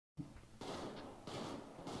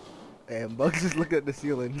And Bugs just look at the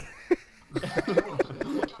ceiling.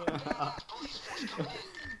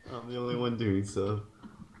 I'm the only one doing so.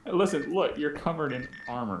 Hey, listen, look, you're covered in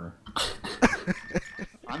armor.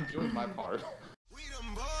 I'm doing my part.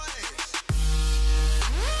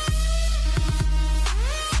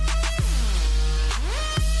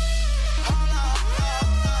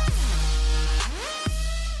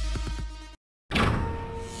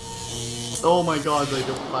 Oh my god, like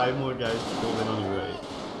there are 5 more guys going on your right.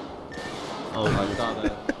 Oh, I saw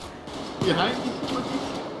that. Behind you!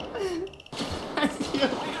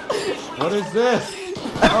 What is this?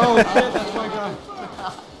 Oh shit, that's my guy.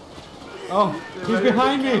 Oh, he's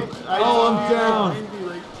behind me! Oh, I'm down! Get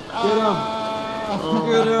him!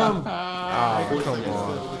 Get him! Oh, come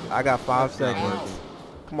on. I got 5 seconds.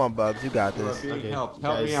 Come on, Bugs, you got this. Okay, help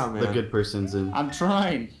me out, man. The good person's in. I'm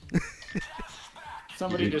trying.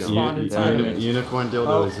 Somebody just spawned inside of it. Unicorn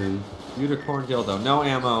dildo is in. Unicorn dildo. No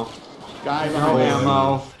ammo. Guy No behind us.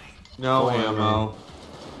 ammo. No ammo.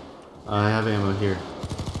 I have ammo here.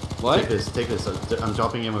 What? Take this. I'm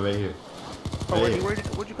dropping ammo right here. Oh,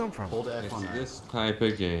 where'd you come from? Hold F It's on that. this type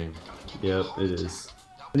of game. Yep, it is.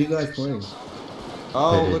 What are you guys playing?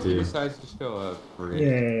 Oh, PayDay look who 2. decides to show up. Great.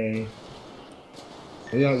 Yay.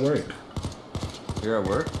 Are you at work? You're at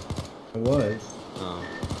work? I was. Oh.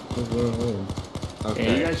 I was going home. Okay.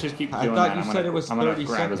 Yeah, you guys just keep doing I that. thought you said it was I'm gonna 30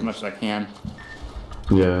 grab seconds. as much as I can.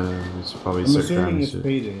 Yeah, it's probably I'm start assuming grabbing it's shit.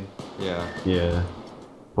 PayDay. Yeah. Yeah.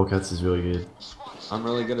 Polecats is really good. I'm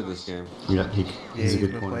really good at this game. Yeah, he's He's a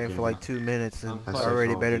good been corner playing gamer. for like 2 minutes and I'm it's playing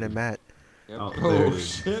already for better all than Matt. Yep. Oh, there it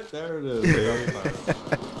is. Shit, there it is.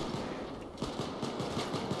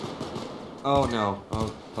 Oh no.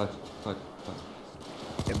 Oh, clutch.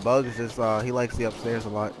 And Bugs just, he likes the upstairs a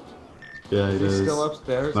lot. Yeah, it He's is. still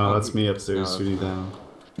upstairs? No, Oh, that's me upstairs no, shooting that's down.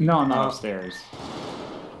 No, I'm not upstairs.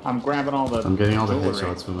 I'm grabbing all the. I'm getting all the jewelry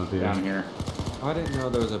headshots from up here. down here. I didn't know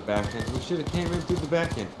there was a back entrance. We should have came in through the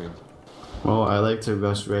back entrance. Well, I like to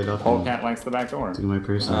rush right up and Polecat likes the back door. do my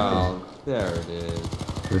personal Oh, there it is.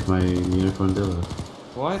 thing with my unicorn dildo.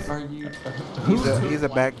 What are you? He's a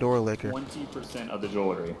backdoor licker. 20% of the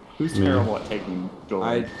jewelry. Who's Me. terrible at taking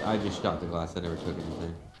jewelry? I just shot the glass. I never took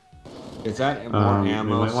anything. Is that more We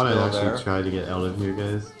ammo might want to still actually there? try to get out of here,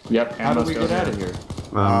 guys. Yep. How do ammo's we still get out of there.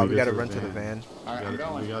 here? We gotta run to the van. Alright, I'm We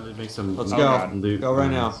going. gotta make some. Let's Oh, go. God. Loot Go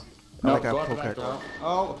right now. I No, like go how out the back Polecat. door.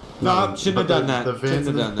 Oh, No, no, shouldn't have but done that. the van's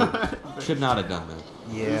Shouldn't have in done that. Should not have done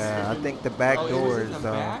that. Yeah, I think the back Oh, it door was in is,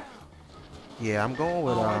 the back? yeah, I'm going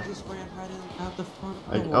with, Oh, I just ran right out the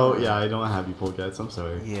front door. Oh yeah, I don't have you Polecats. I'm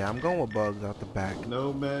sorry. yeah, I'm going with Bugs out the back.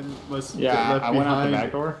 No man must get Yeah, left I went out the behind.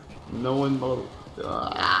 back door. No one.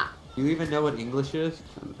 You even know what English is?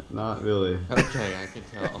 Not really. Okay, I can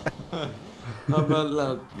tell.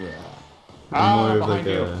 Yeah. I'm more of behind like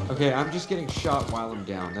you. a. Okay, I'm just getting shot while I'm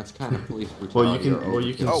down. That's kind of police brutality. Well, you can. or Well,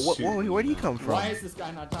 you can. Oh, shoot whoa, where'd he come from? Why is this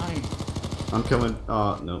guy not dying? I'm coming.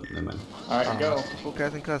 Oh no, never mind. Alright, go.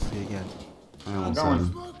 Polecat's in custody again. I I'm almost going. had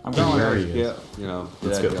him. I'm Where going. are you Yeah, guys? you know.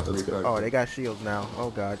 Let's yeah, go, yeah, let's go. restart. Oh, they got shields now. Oh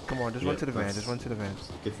god, come on, just run Yeah, to the van. let's- Just run to the van.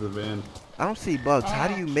 Get to the van. I don't see Bugs. How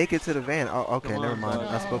do you make it to the van? Oh, okay, Come never on, mind. I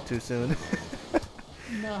Bugs. spoke too soon.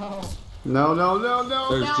 No. No, no, no, no.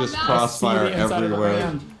 There's no, just no. crossfire I see the inside of the everywhere.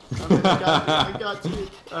 van. I got you.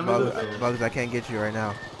 I'm in the Bugs, van. Bugs, I can't get you right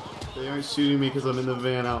now. They aren't shooting me because I'm in the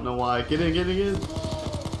van. I don't know why. Get in, get in, get in.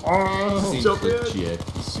 Oh, Seems Jump in. legit.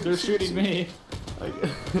 they're shooting me.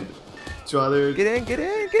 Draw their. Get in, get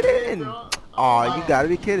in, get in! Aw, you gotta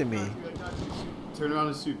be kidding me. Turn around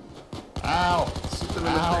and shoot. Ow. Shoot them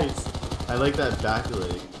in Ow. the face. I like that back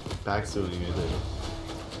swinging right there.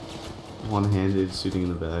 One-handed shooting in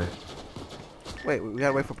the back. Wait, we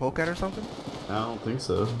gotta wait for Polecat or something? I don't think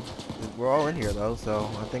so. We're all in here though, so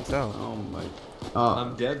I think so. Oh my. Oh.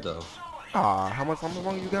 I'm dead though. Aw, how much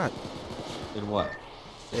longer you got? In what?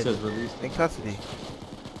 It In- says released. In custody.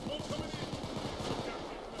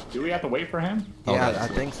 Do we have to wait for him? Oh, Yeah,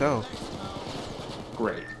 that's I think so.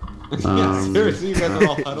 Great. Yeah, seriously, you guys are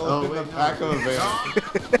all huddled Oh, in the wait, no. back of a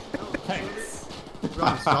van. Thanks.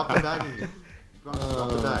 Bronx, drop the bag in here. Bronx, drop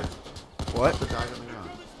the bag. What? Drop the bag on the ground.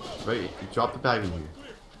 Right, drop the bag in here.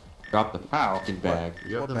 Drop the How? fucking bag.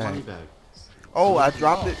 You have What the bag? money bag. Oh, I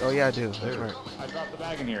dropped it. Oh yeah, I do. That's There. right. I dropped the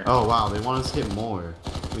bag in here. Oh wow, they want us to get more.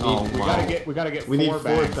 We need. Oh, We wow. gotta get We need 4 four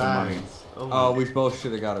bags. bags. Of money. Oh, Oh, we both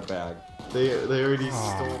should have got a bag. they already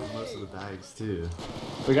stole most of the bags too.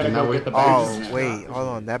 We gotta And go now get the Oh bags. wait, hold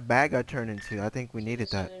on. That bag I turned into. I think we needed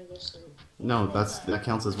that. No, that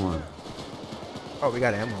counts as one. Oh, we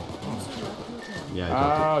got ammo. Yeah, I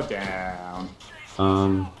dropped Oh,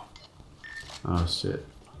 down. it. Oh shit.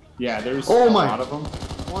 Yeah, there's Oh a my- lot of them.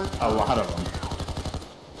 What? A lot of them.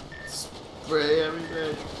 Spray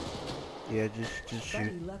everything. Yeah, just shoot.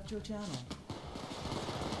 Buddy left your channel.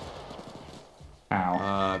 Ow.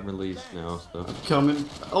 I'm released now, so. Coming.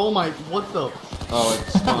 Oh my, what the? Oh,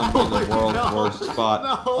 it spawned in the world's worst spot.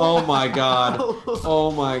 No. Oh my god.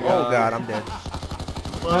 Oh my god. Oh god, I'm dead.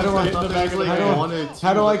 How do I-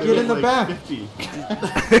 how do I get in the back?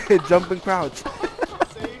 50. Jump and crouch.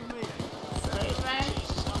 Save me. Save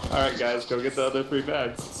me. Alright, guys, go get the other 3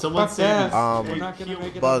 bags. Someone Fuck save that. me. We're not gonna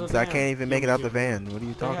make it Bugs, out of the I van. can't even make it out the van. What are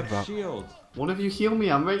you They talking have about? shields. One of you heal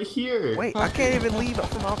me. I'm right here. Wait, I can't even leave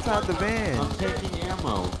from outside the van. I'm taking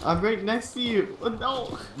ammo. I'm right next to you. Oh,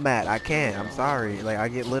 no. Matt, I can't. I'm sorry. Like, I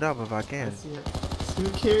get lit up if I can. Who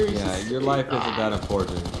cares? Yeah, Just- your life isn't that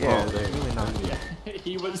important. Yeah, Oh, it's really not.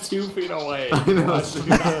 He was 2 feet away. I know.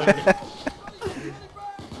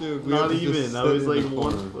 Dude, we Not have to just even. I sit was in like the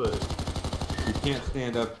 1 corner. foot. You can't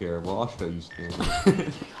stand up here. Well, I'll show you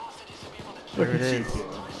standing. There it is.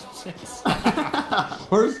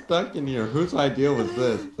 We're stuck in here. Whose idea was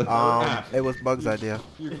this? It was Bug's idea.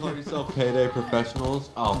 You call yourself PayDay professionals?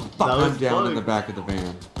 Oh, fuck, That was I'm down in Bug. the back of the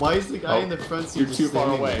van. Why is the guy in the front seat You're just too far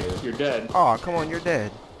standing away. there? You're dead. Oh, come on, you're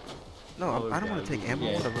dead. No, Oh, I don't want God. to take ammo.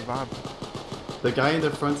 I want to revive. The guy in the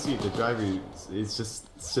front seat, the driver, is just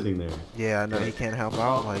sitting there. Yeah, I know he can't help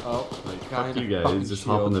out. Like, Oh, Like, guy fuck in you a guys, fucking just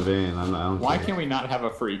hop in the shield. van. I don't Why care. can't we not have a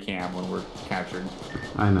free cam when we're captured?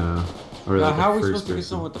 I know. Or Now, like how a are we first supposed to get person.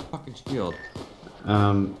 someone with the fucking shield?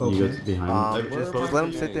 You go Okay. behind. just let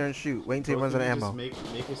him sit there and shoot. Wait until he runs out of Just ammo.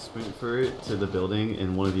 make a sprint for it to the building,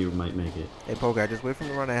 and one of you might make it. Hey, Poe guy, just wait for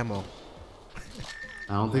him to run out of ammo.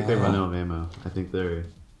 I don't think they run out of ammo. I think they're.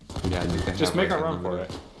 Yeah, I think they Just have, make like, a run for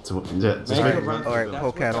unlimited. it. So, yeah, just Make make it a run run. for Alright, it. That's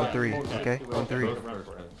Polecat what on 3. Okay, Okay, on 3. Run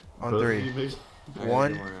for it. On 3. I gotta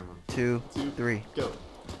 1, get more ammo. 2, 3. Go.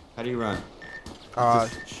 How do you run?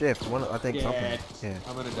 Shift. One, I think something. Yeah.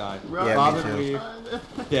 I'm gonna die. Run. Yeah, Bob me and too.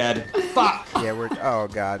 weave. Dead. Fuck! Yeah, we're. Oh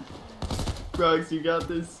god. Bronx, you got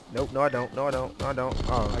this. Nope. No, I don't. No, I don't. No, I don't.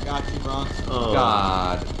 Oh. I got you, Bronx. Oh.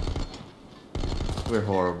 God. We're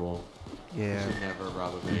horrible. We Yeah. should never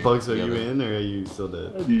rob a bank Bugs, are you together. in, or are you still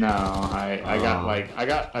dead? No, I got Oh. I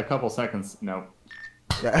got a couple seconds. Nope.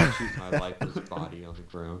 Yeah. Shoot my lifeless body on the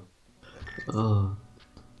ground. Oh.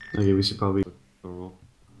 Okay, we should probably. Cool.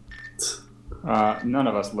 None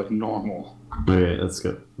of us look normal. Okay, let's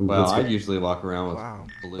go. Well, Let's I go. usually walk around with Wow.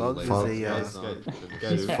 blue Bugs lace is Follow, a, lights guys, on.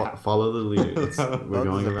 guys, Yeah. follow the leader. We're Bugs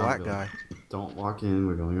going is a around. black Bill. guy. Don't walk in.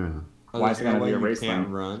 We're going around. Oh, Why is there's it gonna no be way a you race can't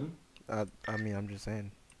then? run? I mean, I'm just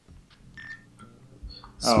saying.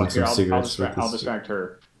 Oh, Smoke here, some cigarettes with I'll this- distract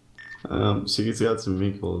her. She's got some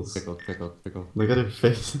wrinkles. Tickle, tickle, tickle. Look at her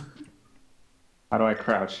face. How do I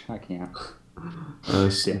crouch? I can't.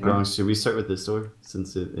 Yeah. Bronx, should we start with this door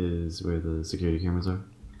since it is where the security cameras are?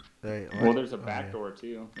 Hey, Well, there's a oh, back yeah. door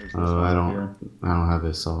too. There's this Oh, one I here. don't have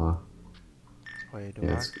a saw. Wait, do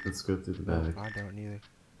Yeah, I? let's go through the No, back. I don't either.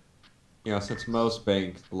 You know, since most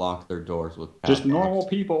banks lock their doors with Just padlocks. normal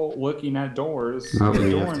people looking at doors. No, the we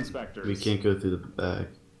door have to- inspectors. We can't go through the back.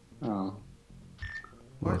 Oh. We'll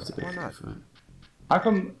Why- have to go why through not? the front. How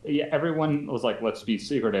come everyone was like, let's be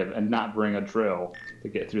secretive and not bring a drill to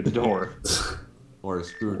get through the door? Or a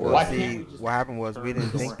screwdriver. Well, Why see, can't we just what happened was we turn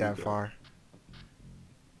didn't the think door? that far.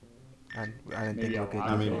 I didn't Maybe think I'll we could. lock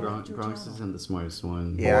I it. mean, Okay. Bronx isn't the smartest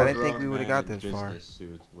one. Yeah, I Four didn't think grown we would've men got in this far. business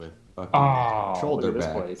suits with fucking Oh, shoulder look at this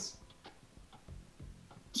bags. place.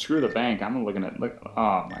 Screw the bank. I'm looking at look.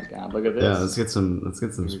 Oh my god, look at this. Yeah, let's get some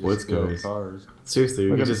We sports just go cars. cars. Seriously,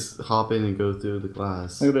 we Look can at just hop in and go through the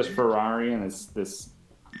glass. Look at this Ferrari and this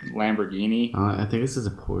Lamborghini. I think this is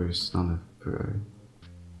a Porsche, not a Ferrari.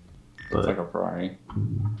 But Looks like a Ferrari.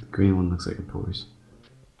 the green one looks like a Porsche.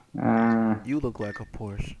 You look like a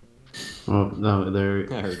Porsche. Oh no, they're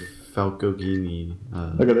I heard you. Falcogini.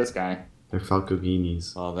 Look at this guy. They're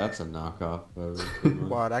Falcoginis. Oh, that's a knockoff. Of a good one.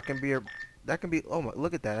 Wow, that can be. Oh my,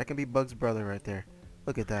 look at that. That can be Bug's brother right there.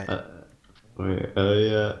 Look at that. Wait,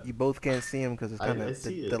 yeah, You both can't see him because it's kind I of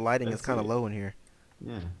see the it. lighting I is kind see of it. low in here.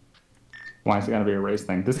 yeah. Why is it gotta be a race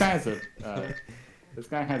thing? This guy has a. This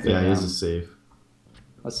guy has Yeah, a, here's a safe.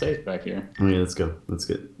 a safe back here. Okay, let's go. Let's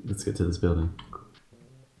get to this building.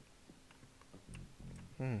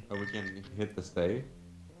 Hmm. Oh, we can hit the stay.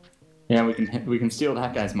 Yeah, we can steal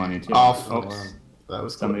that guy's money too. Oh, Oops. That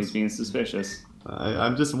was Somebody's close. being suspicious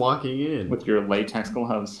I'm just walking in. with your latex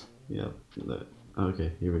gloves. Yep.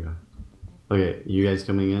 Okay, here we go. Okay, you guys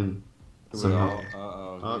coming in? Somehow.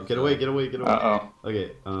 Uh-oh. Get away, get away, get away. Uh oh.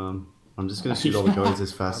 Okay, I'm just gonna shoot all the guards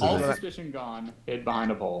as fast All as I suspicion gone. Hid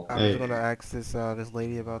behind a pole. I'm Hey. just gonna ask this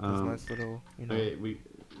lady about this nice little, you know. Okay,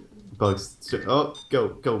 Bugs. Oh,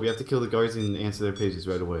 go. We have to kill the guards and answer their pages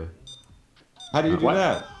right away. How do you do What?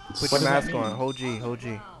 that? Put What your does that mask mean? on. Hold G. Hold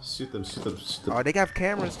G. Shoot them, shoot them, shoot them. Oh, they got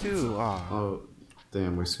cameras too. Oh. Oh,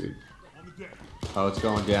 damn, we're screwed. Oh, it's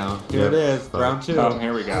going down. Here Yep. it is. Round 2. Oh,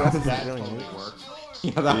 here we go. That's That really totally neat. worked.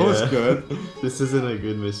 Yeah, that was Yeah. good. This isn't a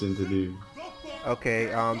good mission to do. Okay,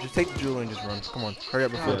 just take the jewel and just run. Come on, hurry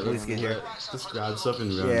up before the police get here. Just grab stuff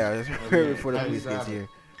and run. Yeah, just hurry before the Yeah, police grab gets it. here.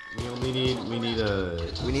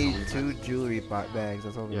 We need 2 jewelry bags.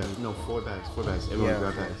 That's all we Yeah, need. no, 4 bags, 4 bags. Everyone Yeah,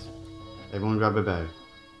 grab okay. bags. Everyone grab a bag.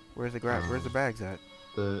 Where's the bags at?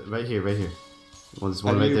 Right here, right here. Well, there's How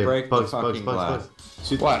one do right you there. break the Bugs, fucking glass?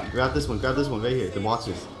 Shoot, What? grab this one right here. The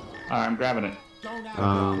watches. Alright, I'm grabbing it.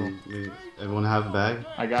 Everyone have a bag?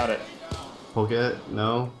 I got it. Poke it?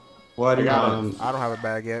 No? What do I you got got? I don't have a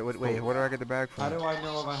bag yet. Wait, where do I get the bag How from? do I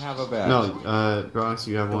know if I have a bag? No, Bronx,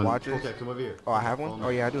 you have The one. watches? Okay, come over here. Oh, I have one? Oh,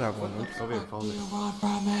 yeah, I do have one. Oops. Over here, follow me. You run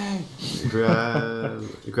from me.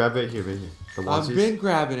 Grab right here, right here. The watches. I've been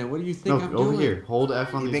grabbing it. What do you think No, I'm over doing? here. Hold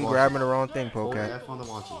F on You've these been watches. grabbing the wrong thing, Hold Polecat. F on the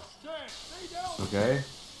watches. Okay.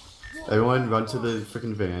 Everyone run to the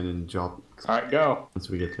freaking van and drop Alright, go. once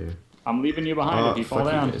we get there. I'm leaving you behind if you fall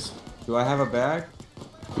fuck down. guys. Do I have a bag?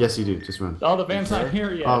 Yes, you do. Just run. Oh, the van's not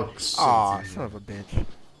here yet. Oh, shit. Aw, son of a bitch.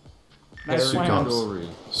 Nice shoot plan. cops. Jewelry.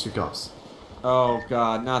 Shoot cops. Oh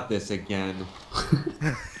god, not this again.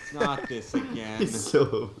 Not this again. He's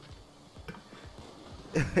so...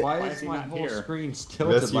 Why Why is is he my not whole here? screen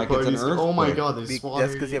tilted Rescue like it's an parties. earthquake? Oh my god, there's SWAT.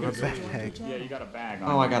 That's because you have a bag. Yeah, you got a bag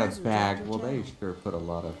on. Oh, I got you. a bag. Well, they sure put a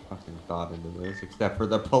lot of fucking thought into this, except for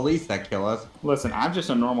the police that kill us. Listen, I'm just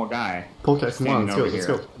a normal guy. Polecat, come on, Standing let's go, over let's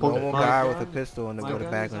here. go. Polecat. Normal My guy gun- with a pistol and My with a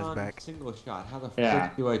gun bag is on his on back. single shot. How the Yeah.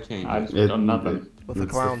 frick do I change I it? just done nothing. With a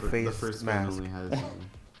It's clown the face first van mask. only has...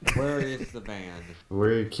 Where is the van?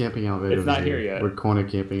 We're camping out right It's over not here yet. We're corner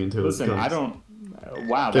camping until Listen, it comes. I don't.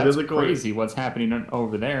 Wow, Get in that's the corner. crazy. What's happening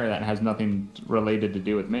over there that has nothing related to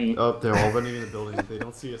do with me? Oh, they're all running in the building. They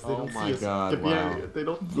don't see us. They Oh don't my see us. God, Get behind wow. me. They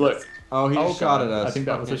don't see Look. us. Oh, he just shot God. at us. I think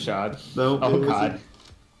that was a Fucking- shot. No, Oh it wasn't. god.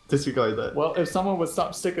 Disregard that. Well, if someone would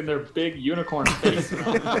stop sticking their big unicorn face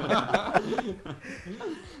around.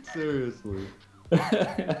 Seriously.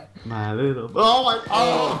 My little... Oh my...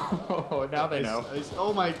 Oh, now they know.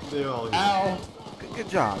 Oh my... They're all here. Ow. Good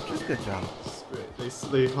job. Just good job.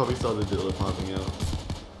 They probably saw the dildo popping out.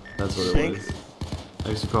 That's what it Think? was.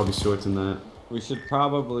 I should probably shorten that. We should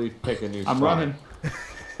probably pick a new I'm spot. running.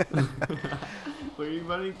 Where are you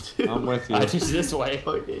running to? I'm with you. I just this way.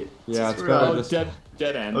 Okay. Yeah, it's just better run. Oh, just-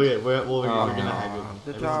 dead end. Okay, we're gonna Oh. haggle.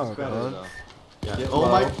 Good Everyone's job, just Better, bud. though. Yeah. Get Oh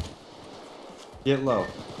low. my... Get low.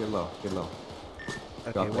 Get low. Get low.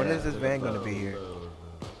 Okay, when is this van gonna be here?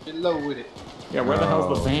 Get low with it. Yeah, where the hell's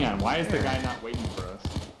Oh. the van? Why is the guy not waiting for us?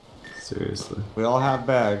 Seriously. We all have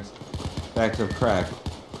bags. Bags of crack.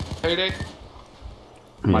 Payday.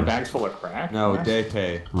 My Yeah. bag's full of crack? No, What? day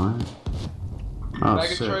pay. What? Oh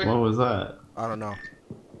Bag of shit, tray. what was that? I don't know.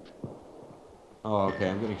 Oh, okay.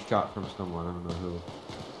 I'm getting shot from someone. I don't know who.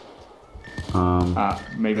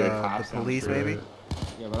 Maybe the The cops. I'm police, sure. maybe?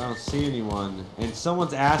 Yeah, but I don't see anyone. And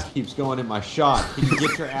someone's ass keeps going in my shot. Can you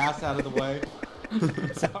get your ass out of the way?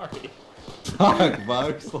 Sorry. Fuck,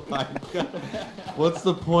 Bugs. Like, what's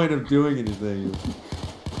the point of doing anything?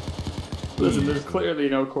 Listen, there's clearly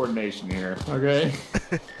no coordination here. Okay.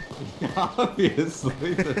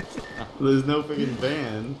 Obviously. There's no freaking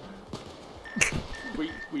van.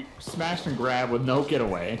 We smashed and grabbed with no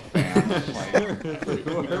getaway. Man. Like, we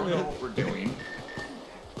don't know what we're doing.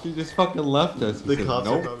 He just fucking left us. He The said, cops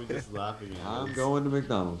are nope. probably just laughing at us. I'm going to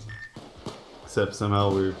McDonald's. Except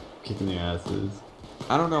somehow we're kicking their asses.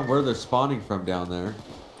 I don't know where they're spawning from down there.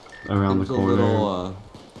 Around the Seems corner.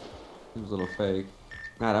 Seems a little fake.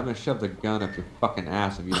 Matt, I'm gonna shove the gun up your fucking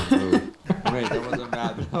ass if you don't move. Wait, that wasn't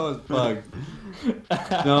Matt. That was Bug.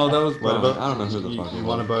 No, that was What Bug. about... I don't know who the you, fuck you it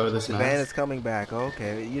want to was. borrow this The mask? van is coming back.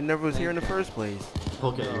 Okay, you never was here in the first place.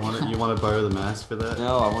 Okay, you want to borrow the mask for that?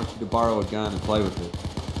 No, I want you to borrow a gun and play with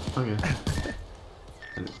it. Okay.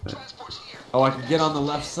 Oh, I can get on the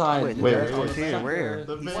left side. Wait, the Wait, van wait, is here. Where?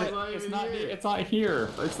 The van's What? not It's even not. here. It's not here.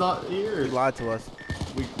 It's not here. You lied to us.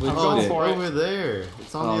 We I'm glitched going it. for it. over there.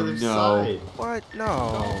 It's on Oh, the other no. side. What?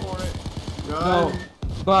 No. for it. No, Run.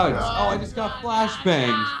 Bugs. Oh, I just got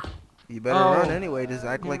flashbanged. You better Oh. run anyway. Just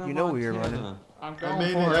act like you know where you're running. Montana. I'm I going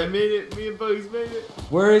made for it. I it. made it. Me and Bugs made it.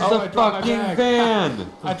 Where is Oh, I the dropped my fucking bag.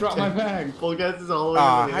 van? I dropped my bag. Polkats is all over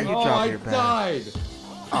Ah, there. how you Oh, drop I your bag? died.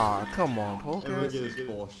 Aw, come on, Everyone Polka. get it, get it.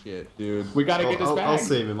 Bullshit, dude. We gotta get his I'll bag.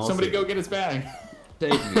 save him, I'll Somebody save go him. get his bag.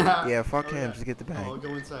 Save me. Yeah, fuck him. Just get the I'll bag.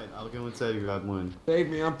 go inside. I'll go inside and grab one. Save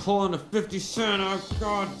me. I'm pulling a 50 cent. Oh,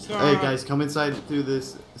 God. Hey guys, come inside through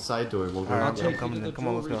this side door. We'll go. Alright, I'll I'm take coming you to in. the Come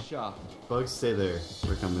on, let's jewelry go. shop. Bugs, stay there.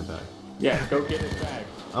 We're coming back. Yeah, go get his bag.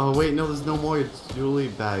 Oh wait, no, there's no more Julie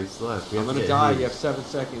bags left. I'm gonna die. You have 7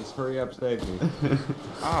 seconds. Hurry up, save me.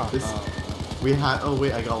 We had. Oh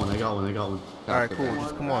wait, I got one. Alright, cool.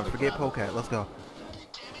 Just come on. Forget Polecat. Let's go.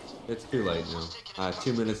 It's too late now.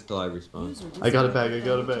 2 minutes till I respawn. I got a bag.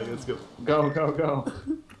 Let's go. Go.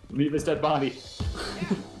 Leave his dead body.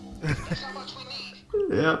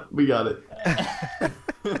 Yeah, we got it.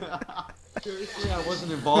 Seriously, I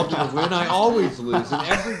wasn't involved in a win. I always lose in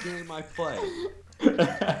every game I play.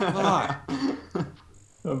 Fuck.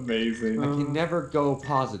 Amazing. I can never go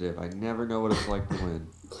positive. I never know what it's like to win.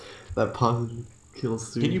 That positive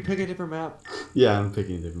kills too. Can you pick a different map? Yeah, I'm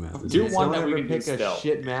picking a different map. Do Does one someone that we ever can do pick a stealth.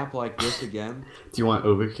 shit map like this again? Do you want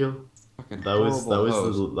overkill? Fucking That was horrible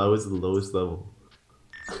host. the lowest level.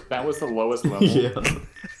 That was the lowest level. Yeah.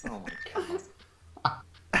 Oh my god.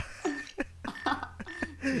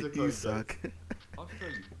 You suck. I'll show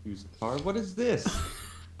you use the card. What is this?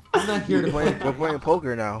 I'm not here to play. We're playing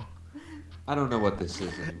poker now. I don't know what this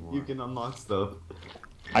is anymore. You can unlock stuff.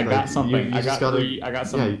 I got Like, something. you I just got gotta- I got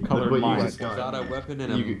some yeah, colored what you lines. just got. Got a weapon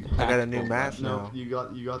and a. You- I got a new tactical mask weapon. No, now.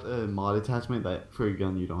 you got a mod attachment that for a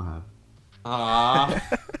gun you don't have.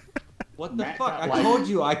 What the Matt fuck? got I like- told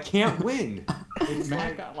you I can't win. It's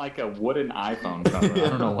Matt got like a wooden iPhone cover. I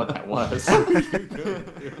don't know what that was.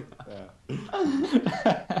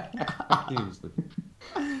 Seriously.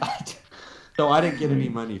 So I didn't get any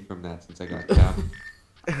money from that since I got capped.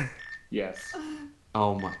 Yes.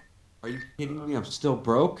 Oh my. Are you kidding me? I'm still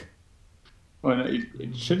broke? Well, no,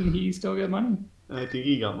 shouldn't he still get money? I think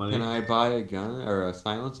he got money. Can I buy a gun or a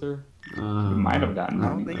silencer? He might have gotten I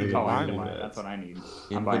don't money. think you Oh, can I buy can one. buy it. That's what I need.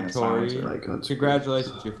 I'm buying a Inventory. silencer.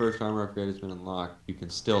 Congratulations, your first armor upgrade has been unlocked. You can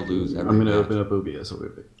still lose every I'm gonna match. open up OBS. I'll be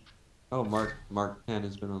right Oh, Mark 10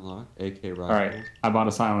 has been unlocked. AK rifle. All right, I bought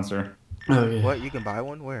a silencer. back. Okay. What? You can buy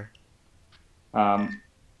one? Where?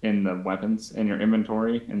 In the weapons, in your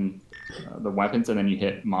inventory, in the weapons, and then you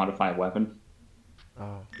hit modify weapon.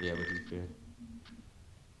 Oh. Yeah, but he's good.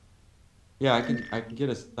 Yeah, I can get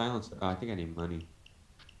a silencer. Oh, I think I need money.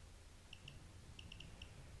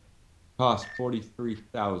 Cost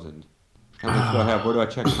 43,000. How much do I have? Where do I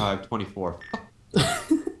check? I have 24.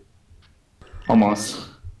 Almost.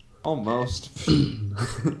 Almost.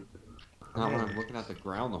 Not when I'm looking at the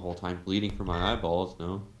ground the whole time, bleeding from my eyeballs.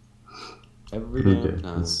 No. Every damn Okay.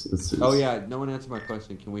 time. It's- Oh yeah, no one answered my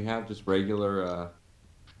question. Can we have just regular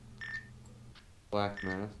black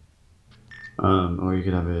mask? Or you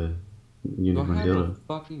could have a Do I unicorn have a dildo.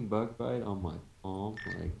 fucking bug bite on my palm?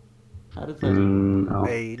 Like, how does that even... Oh.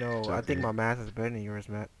 Hey, you know, I think my mask is better than yours,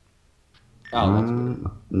 Matt. Oh, that's good.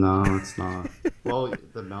 No, it's not. Well,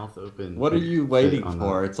 the mouth open. What are could you fit waiting on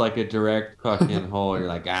for? that. It's like a direct fucking hole. You're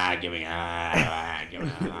like, give me, give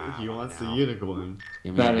me. He wants the unicorn.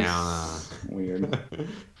 Give me That it is now. weird.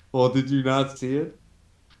 Well, did you not see it?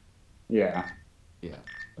 Yeah. Yeah,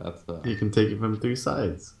 that's You can take it from 3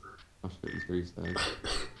 sides. I'll show you 3 sides.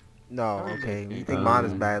 No, okay. You think mine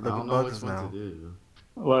is bad? Look I at don't know Bugs which one now. to do.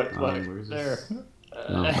 Look, where's there. this?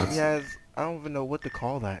 No, that's, He has. I don't even know what to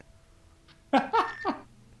call that.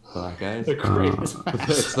 Black eyes. The greatest.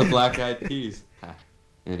 It's the black eyed peas.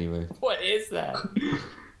 Anyway. What is that?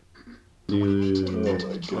 Dude,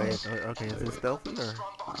 Wait, okay, is this stealthy or?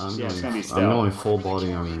 I'm Yeah, it's gonna be I'm stealth. going full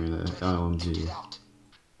body armor in the LMG.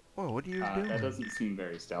 Whoa, what are you That doing? doesn't seem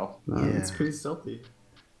very stealth. No, Yeah. it's pretty stealthy.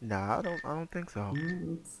 Nah, I don't think so.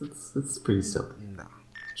 It's pretty stealthy. Nah.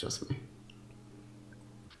 Trust me.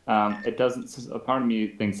 It doesn't. A part of me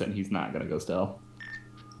thinks that he's not gonna go stealth.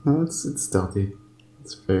 No, it's stealthy.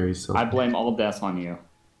 It's very stealthy. I blame all deaths on you.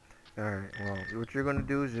 Alright, well, what you're gonna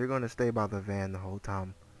do is you're gonna stay by the van the whole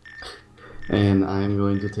time. And I'm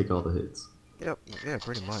going to take all the hits. Yep, yeah,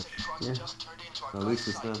 pretty much. Yeah. At least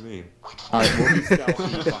it's not me. Alright, we'll be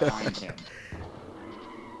stealthy behind him.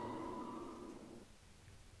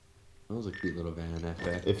 That was a cute little van,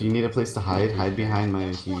 FX. If you need a place to hide, hide behind my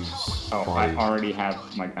huge Oh, body. I already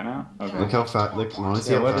have my gun out? Okay. Look how fast. Look, I want to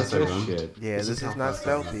see Yeah, how what is fast I this run. shit? Yeah, this is how not fast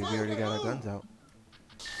I run. stealthy. We already got our guns out.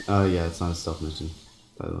 Oh yeah, it's not a stealth mission,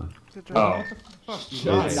 by the way. Good Oh. job. Should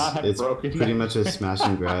I It's, not have it's broken pretty that? much a smash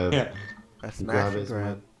and grab. Yeah. A smash Grab and as grab.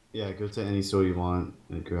 much. Yeah, go to any store you want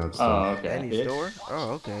and grab Oh, stuff. okay. Any Bitch. store? Oh,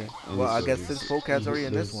 okay. Any Well, I store. guess since Polecat's already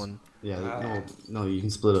in this There's- one. Yeah, no, you can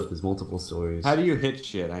split up. There's multiple stories. How do you hit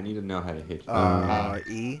shit? I need to know how to hit shit. E,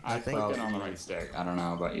 I I think. clicked it on the right stick. I don't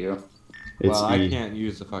know about you. It's well, I E. can't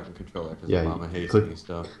use the fucking controller because Yeah, Mama you hates click- me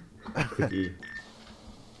stuff. Click E.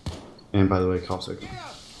 And by the way, cops are.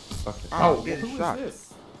 Fuck it. Oh, who getting is shot.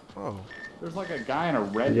 this? Oh, There's like a guy in a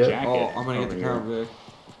red Yep. jacket. Oh, I'm gonna get over the here. Crown Vic.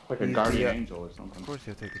 Like a He's guardian the, angel or of something. course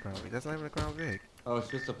he'll take the Crown Vic. That's not even a Crown Vic. Oh, it's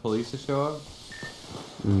just the police to show up?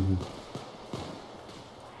 Mm-hmm.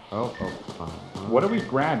 Oh. What are we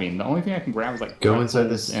grabbing? The only thing I can grab is like Go inside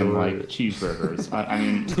pretzels the and store. like cheeseburgers. I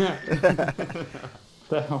mean,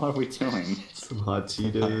 the hell are we doing? Some hot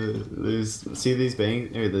Cheetos. See these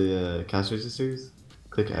bang or the cash registers?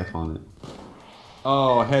 Click F on it.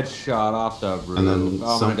 Oh, headshot off the roof. And then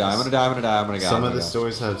Oh, I'm gonna die. Some of the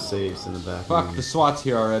stores have safes in the back. Fuck, the SWAT's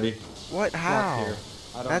here already. What? How? SWAT's here.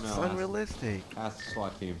 I don't That's know. unrealistic. Ask the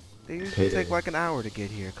SWAT team. They usually PayDay. take like an hour to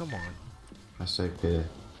get here. Come on. Hashtag PayDay.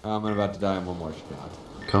 I'm about to die in one more shot.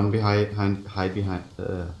 Come hide behind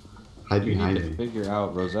You need to me. figure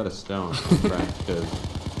out Rosetta Stone, my friend,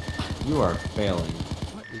 because you are failing.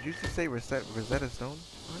 What? Did you just say Rosetta Stone?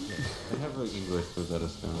 They have like English Rosetta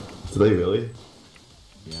Stone. Do they really?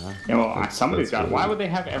 Yeah. Yeah, well, somebody's that's got. good. Why would they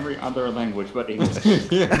have every other language but English?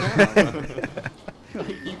 Like,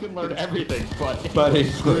 you can learn everything, but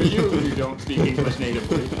screw you don't speak English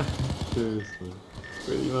natively. Seriously.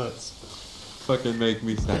 Pretty much. Fucking make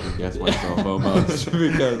me second guess myself almost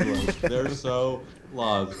because like, they're so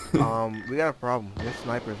lost. We got a problem. There's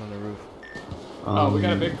snipers on the roof. Oh, we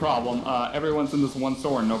got a big problem. Everyone's in this one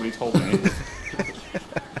store and nobody told me.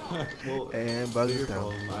 Well, And Buggy's your down.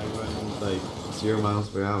 problem. I run like 0 miles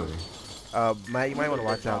per hour. Matt, you might want to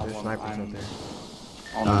watch out. There's snipers up there.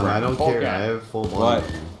 On the I ground. don't Full care. gas. I have full What?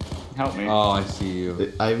 blind. Help me. Oh, I see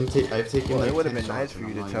you. I've taken. Well, like it would have 10 been nice shots for and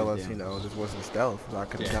you I'm to not tell even us, you down. know, this wasn't stealth. So I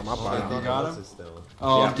could have got my I body. thought got it him? was still.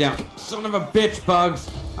 Oh, Yeah. I'm down. Son of a bitch, Bugs.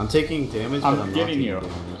 I'm taking damage, I'm but I'm getting not you. taking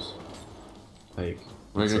damage. Like,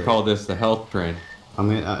 We're that's gonna it. call this the health train. I'm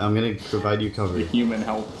gonna provide you The cover. human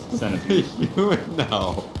health centipede. You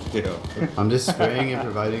no. Ew. I'm just spraying and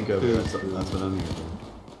providing cover. That's what I'm here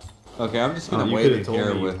for. Okay, I'm just gonna Oh, you wait could've in told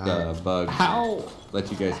here me with how. Bugs. How? Let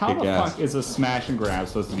you guys How kick the ass. fuck is a smash and grab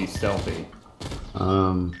supposed to be stealthy?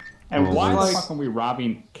 And And why like- the fuck are we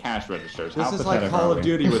robbing cash registers? This How is like pathetic Call are of we?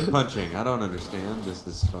 Duty with punching. I don't understand. This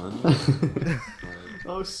is fun.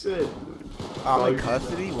 Oh shit. I'm in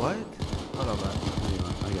custody? What? Oh no, man. Hang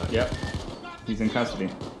on, I got it. Yep. He's in custody.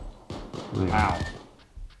 Hang on. Ow.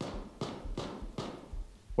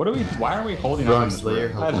 What are we? Why are we holding on? Bronx to this Slayer,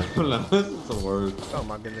 room? I help me. don't know. This is the worst. Oh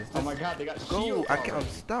my goodness. Oh my god, they got Go! shields. I'm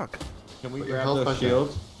stuck. Can we Put your grab health those back down.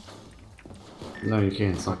 shields? No, you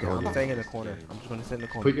can't. It's not Okay, called. I'm staying in the corner. I'm just gonna sit in the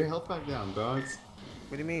corner. Put your health back down, Bronx.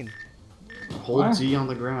 What do you mean? Hold What? G on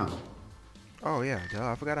the ground. Oh yeah,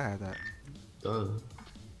 duh, I forgot I had that. Duh.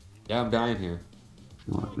 Yeah, I'm dying here.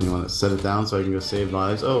 You want to set it down so I can go save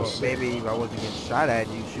lives? Oh, Well, shit. maybe if I wasn't getting shot at,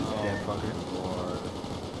 you shoot that fucker.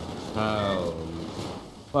 Oh.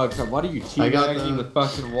 Fuck, so what are you I got teabagging the- the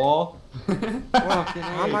fucking wall? Well,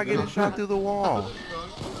 how am I getting shot through the wall?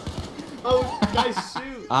 Oh, guys,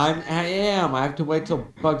 shoot! I am. I have to wait till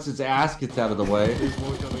Bugs' ass gets out of the way. There's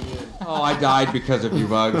more coming in. Oh, I died because of you,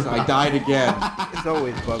 Bugs. I died again. It's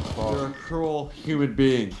always Bug's You're fault. a cruel human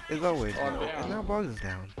being. It's always. Oh, damn. And now Bugs is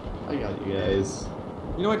down. I got you guys.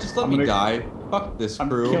 You know what? Just let I'm me gonna- die. Fuck this I'm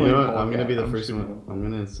crew. You killing- know what? Polecat. I'm gonna be the I'm first shooting one.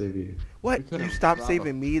 I'm gonna save you. What? could've You stopped robbed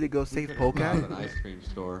saving me to go save Robbed an Polecat? ice cream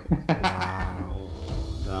store. Wow.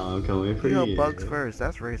 No, I'm coming for You you. know Bugs first.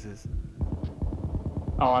 That's racist.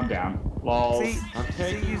 Oh, I'm down. Lol. See, I'm see,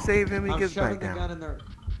 taking. you save him, he I'm gets shoving back the gun down. in their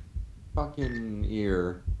fucking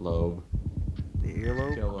ear lobe. The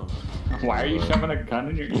earlobe. Kill him. Why are you shoving a gun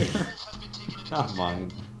in your ear? Not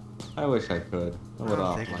mine. I wish I could. I would don't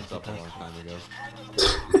off think it's myself a long time ago.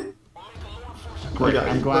 Great. got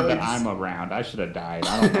I'm you, glad that Bugs. I'm around. I should have died.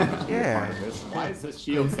 I don't want to be a Yeah. part of this. Why is this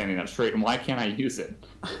shield standing up straight and why can't I use it?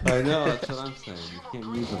 I know, that's what I'm saying. You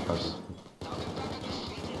can't use a fucking.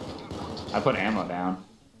 I put ammo down.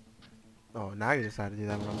 Oh, now you decide to do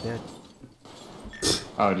that when I'm dead.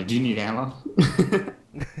 Oh, did you need ammo?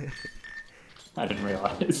 I didn't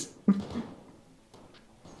realize.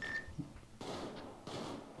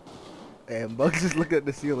 And Bugs just look at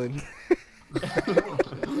the ceiling.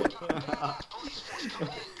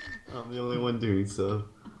 I'm the only one doing so.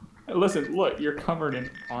 Listen, look, you're covered in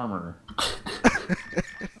armor.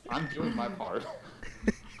 I'm doing my part.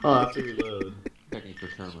 Oh, I have to reload. Checking for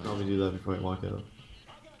termites. Let me do that before I walk out.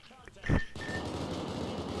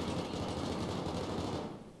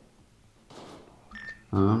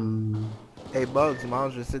 Hey Bugs, you might as well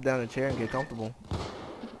just sit down in a chair and get comfortable.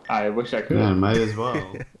 I wish I could, Yeah, might as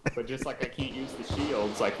well. but just like I can't use the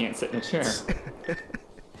shield, so I can't sit in a chair.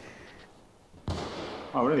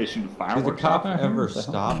 Oh, what are they shooting Did fireworks? the cop off at him? ever What the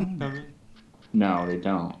hell? stop coming? No, they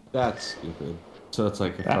don't. That's stupid. So it's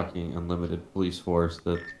like a Yeah. fucking unlimited police force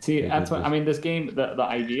that. See, they that's did what I this. mean. This game, the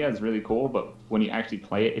idea is really cool, but when you actually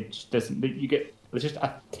play it, it just doesn't. You get it's just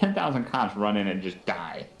 10,000 cops run in and just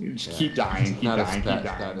die. You just Yeah. keep dying, It's keep not dying, as keep dying. It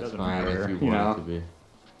doesn't satisfying matter, as you you want know? it to be.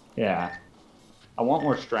 Yeah. I want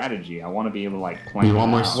more strategy. I want to be able to like plan. You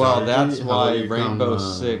want more it out. strategy? Well, that's How why about you Rainbow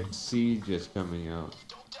come, Six Siege is coming out.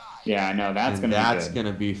 Yeah, I know that's And gonna. that's be good.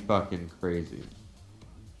 gonna be fucking crazy.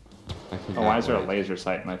 I Oh, why is there a wait. laser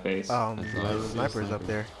sight in my face? The sniper's up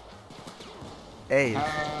there. Hey,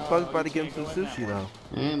 Bug's about to give him some sushi though.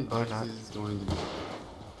 And Or Bugs not. is going to be...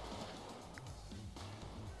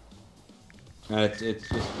 It's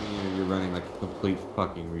just me and you're running like a complete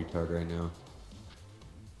fucking retard right now.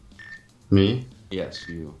 Me? Yes,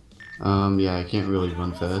 you. Yeah, I can't really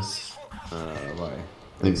run fast. Why?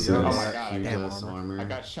 Thanks to Oh my this God, huge damn ass armor. I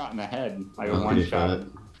got shot in the head. I I'm got one pretty shot. fat.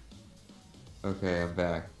 Okay, I'm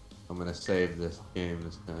back. I'm gonna save this game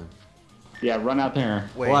this time. Yeah, run out there.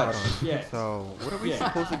 Wait, What? hold on. Yes. So, what are we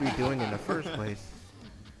supposed to be doing in the first place?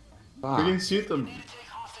 Freaking shoot them!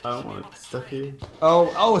 I don't want it stuck here.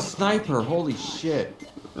 Oh, a sniper! Holy shit!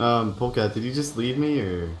 Polka, did you just leave me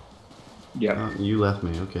or? Yep. You left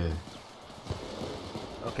me. Okay.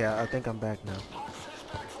 Okay, I think I'm back now.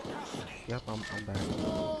 Yep, I'm back.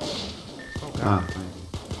 Oh god. Ah,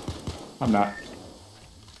 I'm not.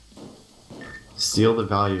 steal the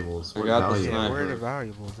valuables. I What got the valuables? Yeah, where are the sniper.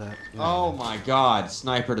 valuables at? Oh my god,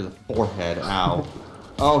 sniper to the forehead, ow.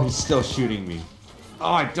 Oh, he's still shooting me.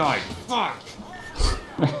 Oh, I died, fuck!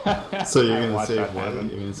 So you're I gonna watched save that what? happen.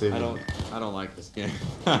 You're gonna save. I don't like this game.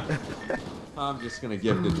 I'm just gonna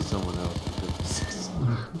gift it to someone else. Because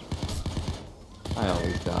I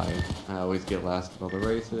always die. I always get last of all the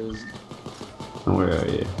races. Where are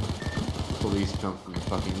you? Police come from the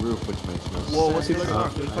fucking roof, which makes no sense. Whoa, what's he looking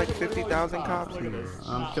like? There's like 50,000 cops here.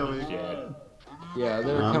 I'm coming. Yeah,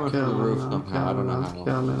 they're I'm coming from the roof I'm somehow. I don't know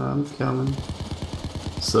coming, how. I'm coming.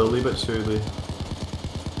 Slowly but surely.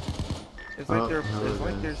 It's like Oh, hell it's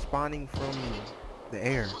like yeah. they're spawning from the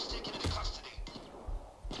air.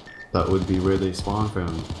 That would be where they spawn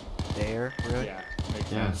from. The air, really? Yeah,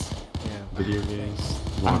 makes Yes. sense. Yeah. Video games.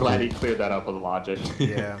 I'm glad he cleared that up with logic.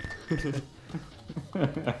 Yeah.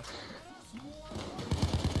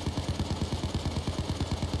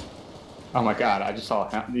 Oh my god, I just saw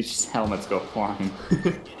these helmets go flying.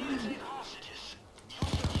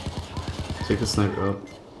 Take the sniper up.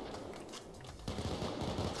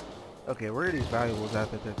 Okay, where are these valuables at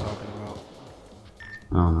that they're talking about?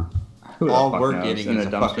 I don't know. Who the All fuck we're knows? getting In is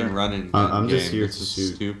the a fucking dumpster? running I'm just game. here This to is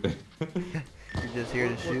shoot. Stupid. You're just here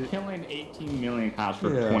to We're shoot? killing 18 million cops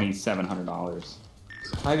for Yeah. $2,700.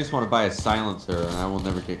 I just want to buy a silencer, and I will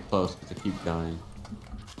never get close because I keep dying.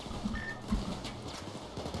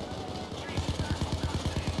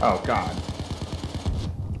 Oh god.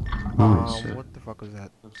 Holy shit. What the fuck was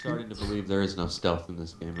that? I'm starting to believe there is no stealth in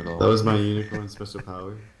this game at all. That was my unicorn special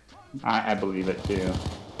power. I believe it too.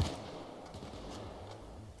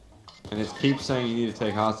 And it keeps saying you need to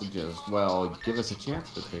take hostages. Well, give us a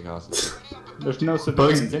chance to take hostages. There's no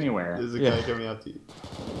civilians anywhere. There's a Yeah. guy coming after you.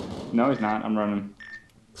 No, he's not. I'm running.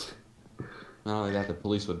 Not only that, the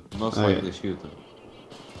police would most Oh, yeah. likely shoot them.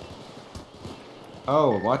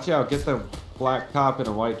 Oh, watch out! Get the black cop in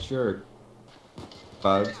a white shirt.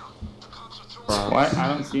 Bugs. Bronx. What? I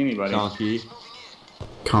don't see anybody. Donkey.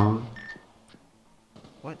 Kong.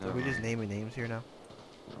 What? Are we just naming names here now?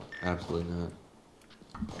 Absolutely not.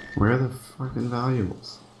 Where are the fucking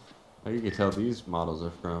valuables? Oh, you can tell these models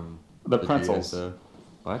are from The pretzels. GSO.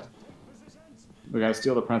 What? We gotta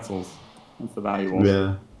steal the pretzels. That's the valuable.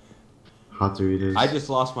 Yeah. Hot Doritos. I just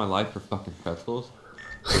lost my life for fucking pretzels.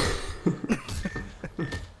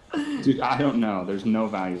 Dude, I don't know. There's no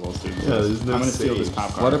valuables. Dude. Yeah, there's no I'm gonna steal this saves.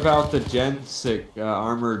 cop car. What about the Gensic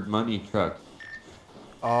armored money truck?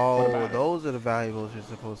 Oh, about it? those are the valuables you're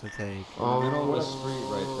supposed to take. In the middle of the street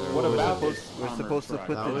right there. What about supposed- this? we're armored supposed to truck?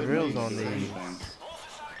 put That the would drills make on these. sense.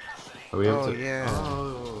 Are we able Oh, to... yeah.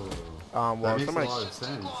 Oh. Well, That makes somebody. a lot of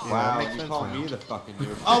sense. Yeah, Wow, that makes you sense call now. me the fucking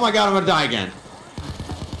noob. Oh my god, I'm gonna die again.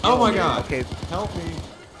 Oh my god. Okay, Help me.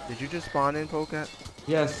 did you just spawn in, Polecat?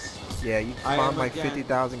 Yes. Yeah, you I spawned am like again.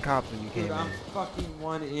 50,000 cops when you came Dude, I'm in, fucking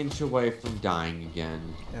 1 inch away from dying again.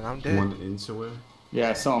 and I'm dead. 1 inch away?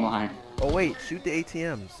 Yeah, so am I. Oh wait, shoot the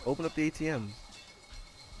ATMs. Open up the ATMs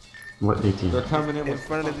What 18? They're coming in in with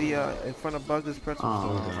front of the in front of Bugs' pretzel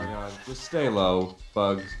Oh, store. Oh my god. Just stay low,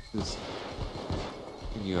 Bugs. Just...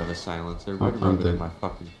 Can you have a silencer? Oh, Why I'm rub it in dead. my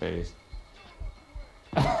fucking face?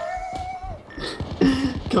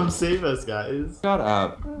 Come save us, guys. Shut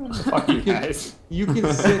up. Fuck you guys. You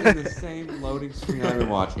can sit in the same loading screen I've been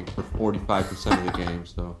watching for 45% of the game,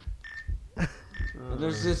 so... And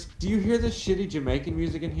there's this... Do you hear this shitty Jamaican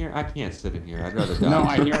music in here? I can't sit in here. I'd rather die. No,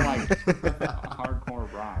 I hear like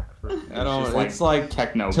hardcore rock. I don't... just, It's like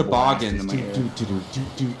techno toboggans. blasting in my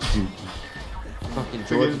ear. Fucking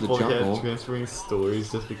George of the Jungle. Transferring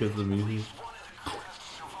stories just because of the music.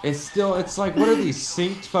 It's like, what are these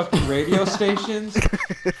synced fucking radio stations?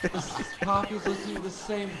 This coffee's listening to the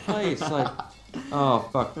same place. Like, oh,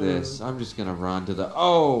 fuck this. I'm just gonna run to the,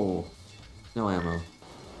 oh! No ammo.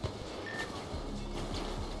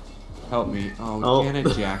 Help me. Oh,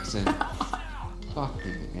 Janet Jackson.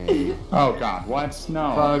 Fucking A. Oh god, what?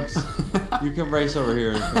 No. Bugs, you can race over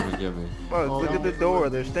here and come and get me. Bugs, look at the door.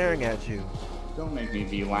 They're staring at you. Don't make me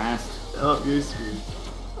be last. Oh, you're screwed.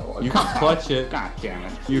 You can clutch it. God damn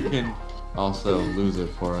it. You can also lose it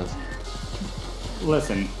for us.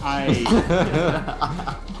 Listen, I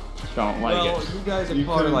don't like Well, it. you guys are You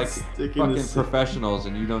probably couldn't like stick in the fucking sa- professionals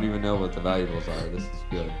and you don't even know what the valuables are. This is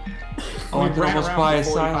good. Oh, you can almost buy a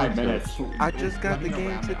silencer. minutes. I just got the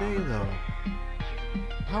game today, though.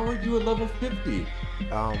 How are you at level 50?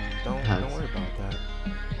 Don't worry about that.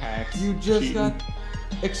 Hacks, You just cheating. got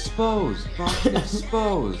exposed. Fucking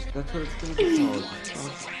exposed. That's what it's gonna be called.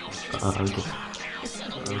 Okay.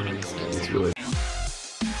 It's really